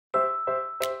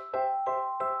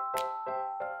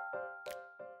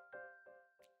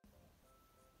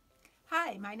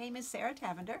my name is Sara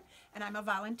Tavender, and I'm a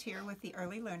volunteer with the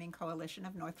Early Learning Coalition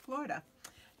of North Florida.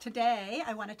 Today,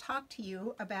 I want to talk to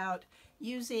you about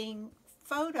using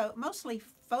mostly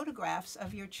photographs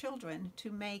of your children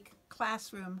to make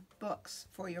classroom books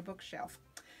for your bookshelf.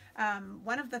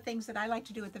 One of the things that I like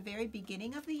to do at the very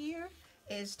beginning of the year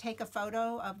is take a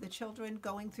photo of the children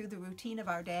going through the routine of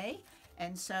our day.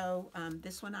 And so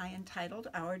this one I entitled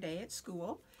Our Day at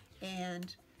School.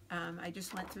 And I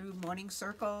just went through morning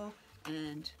circle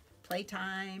and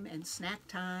playtime and snack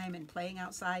time and playing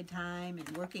outside time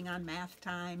and working on math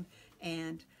time.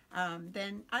 And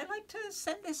then I like to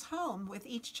send this home with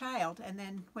each child, and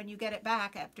then when you get it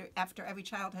back after every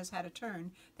child has had a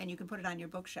turn, then you can put it on your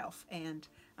bookshelf, and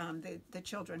the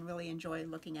children really enjoy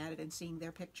looking at it and seeing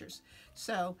their pictures.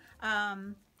 So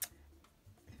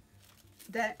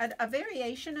a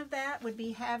variation of that would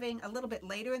be having a little bit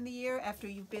later in the year, after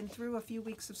you've been through a few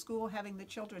weeks of school, having the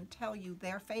children tell you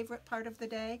their favorite part of the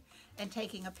day and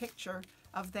taking a picture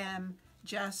of them.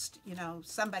 Just,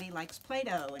 somebody likes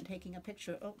Play-Doh, and taking a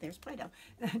picture, oh, there's Play-Doh,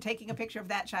 taking a picture of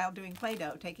that child doing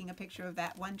Play-Doh, taking a picture of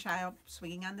that one child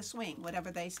swinging on the swing,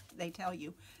 whatever they tell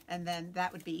you. And then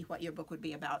that would be what your book would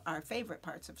be about, our favorite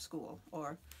parts of school,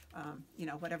 or,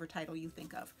 whatever title you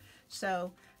think of.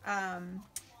 So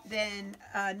then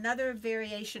another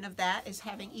variation of that is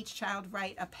having each child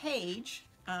write a page,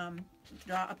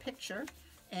 draw a picture,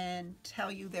 and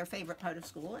tell you their favorite part of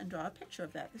school, and draw a picture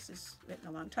of that. This is written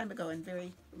a long time ago in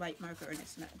very light marker, and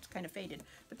it's kind of faded.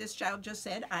 But this child just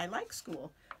said, I like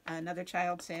school. Another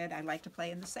child said, I like to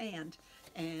play in the sand.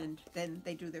 And then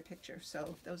they drew their picture.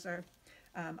 So those are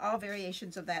all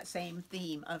variations of that same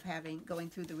theme of going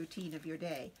through the routine of your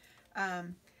day.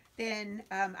 Then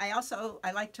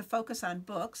I like to focus on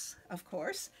books, of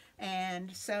course,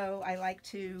 and so I like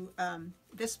to,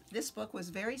 this book was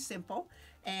very simple,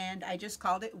 and I just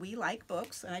called it We Like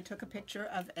Books, and I took a picture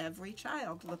of every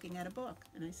child looking at a book,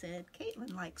 and I said,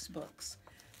 Caitlin likes books,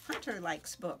 Hunter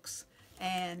likes books,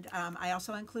 and I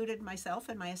also included myself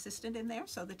and my assistant in there,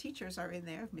 so the teachers are in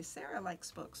there. Miss Sarah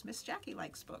likes books, Miss Jackie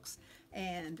likes books,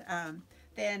 and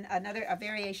then a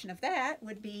variation of that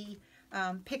would be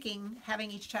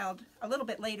having each child a little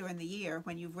bit later in the year,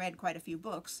 when you've read quite a few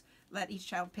books, let each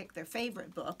child pick their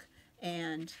favorite book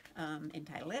and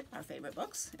entitle it Our Favorite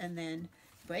Books. And then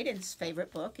Braden's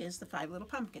favorite book is The Five Little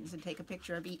Pumpkins, and take a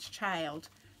picture of each child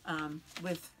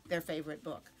with their favorite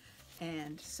book.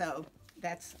 And so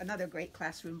that's another great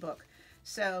classroom book.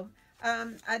 So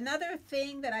another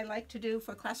thing that I like to do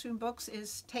for classroom books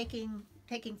is taking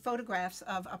photographs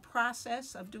of a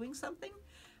process of doing something.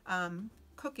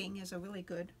 Cooking is a really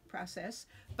good process,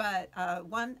 but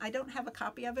one, I don't have a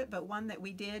copy of it, but one that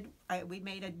we did, we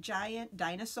made a giant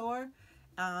dinosaur,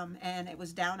 and it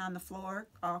was down on the floor,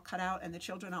 all cut out, and the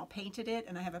children all painted it,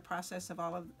 and I have a process of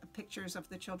all of the pictures of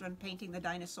the children painting the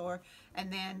dinosaur.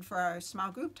 And then for our small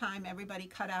group time, everybody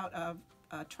cut out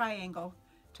a triangle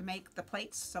to make the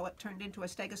plates, so it turned into a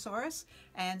stegosaurus.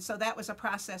 And so that was a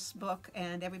process book,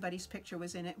 and everybody's picture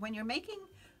was in it. When you're making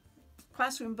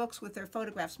classroom books with their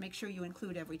photographs, make sure you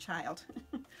include every child.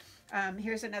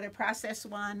 Here's another process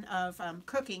one of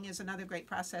cooking is another great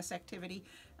process activity.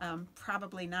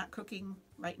 Probably not cooking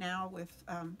right now with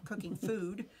cooking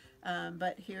food,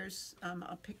 but here's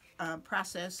a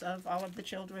process of all of the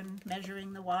children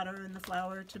measuring the water and the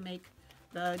flour to make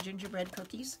the gingerbread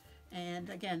cookies. And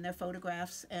again, their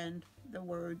photographs and the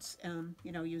words,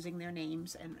 using their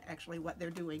names and actually what they're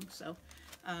doing. So,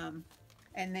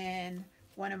 and then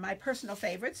one of my personal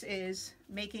favorites is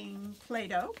making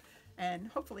Play-Doh, and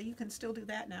hopefully you can still do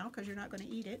that now because you're not going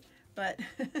to eat it. But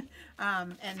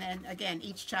and then again,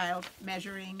 each child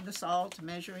measuring the salt,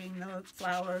 measuring the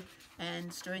flour,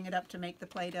 and stirring it up to make the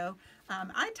Play-Doh.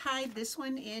 I tied this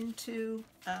one into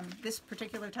this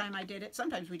particular time I did it.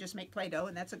 Sometimes we just make Play-Doh,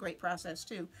 and that's a great process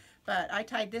too. But I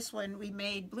tied this one. We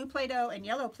made blue Play-Doh and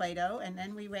yellow Play-Doh, and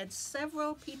then we read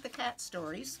several Pete the Cat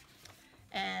stories.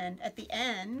 And at the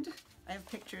end, I have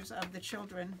pictures of the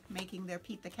children making their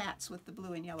Pete the Cats with the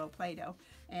blue and yellow Play-Doh.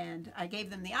 And I gave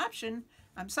them the option.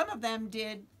 Some of them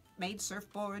made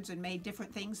surfboards and made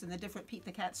different things in the different Pete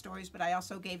the Cat stories, but I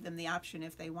also gave them the option,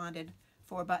 if they wanted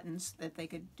 4 buttons, that they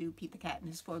could do Pete the Cat and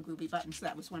his 4 groovy buttons.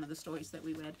 That was one of the stories that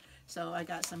we read. So I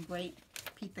got some great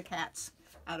Pete the Cats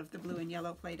out of the blue and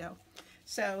yellow Play-Doh.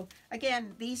 So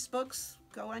again, these books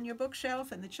go on your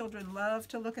bookshelf, and the children love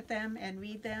to look at them and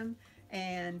read them.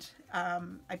 And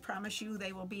I promise you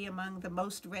they will be among the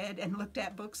most read and looked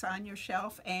at books on your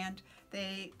shelf. And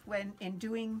when in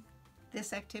doing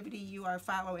this activity, you are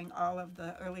following all of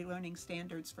the early learning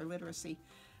standards for literacy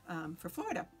for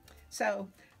Florida. So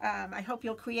I hope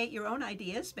you'll create your own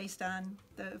ideas based on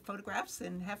the photographs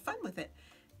and have fun with it.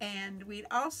 And we'd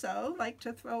also like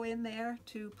to throw in there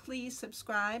to please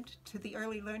subscribe to the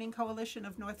Early Learning Coalition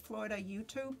of North Florida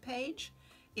YouTube page.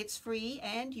 It's free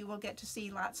and you will get to see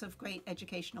lots of great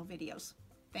educational videos.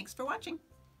 Thanks for watching.